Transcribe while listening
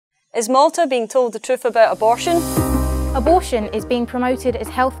Is Malta being told the truth about abortion? Abortion is being promoted as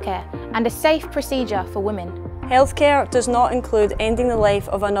healthcare and a safe procedure for women. Healthcare does not include ending the life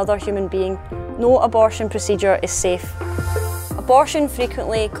of another human being. No abortion procedure is safe. Abortion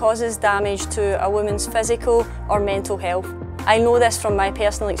frequently causes damage to a woman's physical or mental health. I know this from my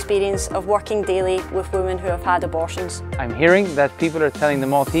personal experience of working daily with women who have had abortions. I'm hearing that people are telling the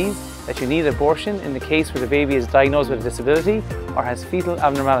Maltese that you need abortion in the case where the baby is diagnosed with a disability or has fetal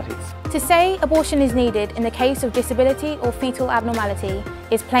abnormalities. To say abortion is needed in the case of disability or fetal abnormality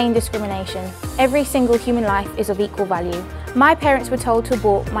is plain discrimination. Every single human life is of equal value. My parents were told to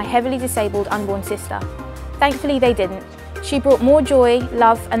abort my heavily disabled unborn sister. Thankfully they didn't. She brought more joy,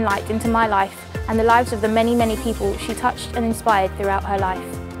 love and light into my life and the lives of the many, many people she touched and inspired throughout her life.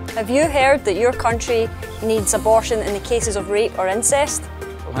 Have you heard that your country needs abortion in the cases of rape or incest?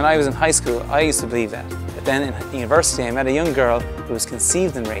 When I was in high school, I used to believe that. But then in university, I met a young girl who was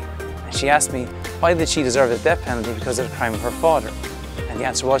conceived in rape. And she asked me, why did she deserve the death penalty because of the crime of her father? And the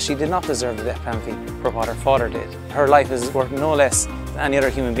answer was she did not deserve the death penalty for what her father did. Her life is worth no less than any other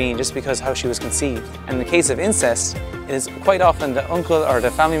human being just because of how she was conceived. And in the case of incest, it is quite often the uncle or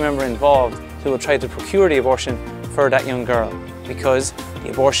the family member involved who will try to procure the abortion for that young girl because the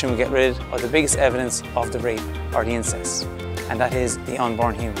abortion will get rid of the biggest evidence of the rape or the incest, and that is the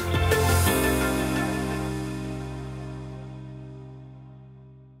unborn human.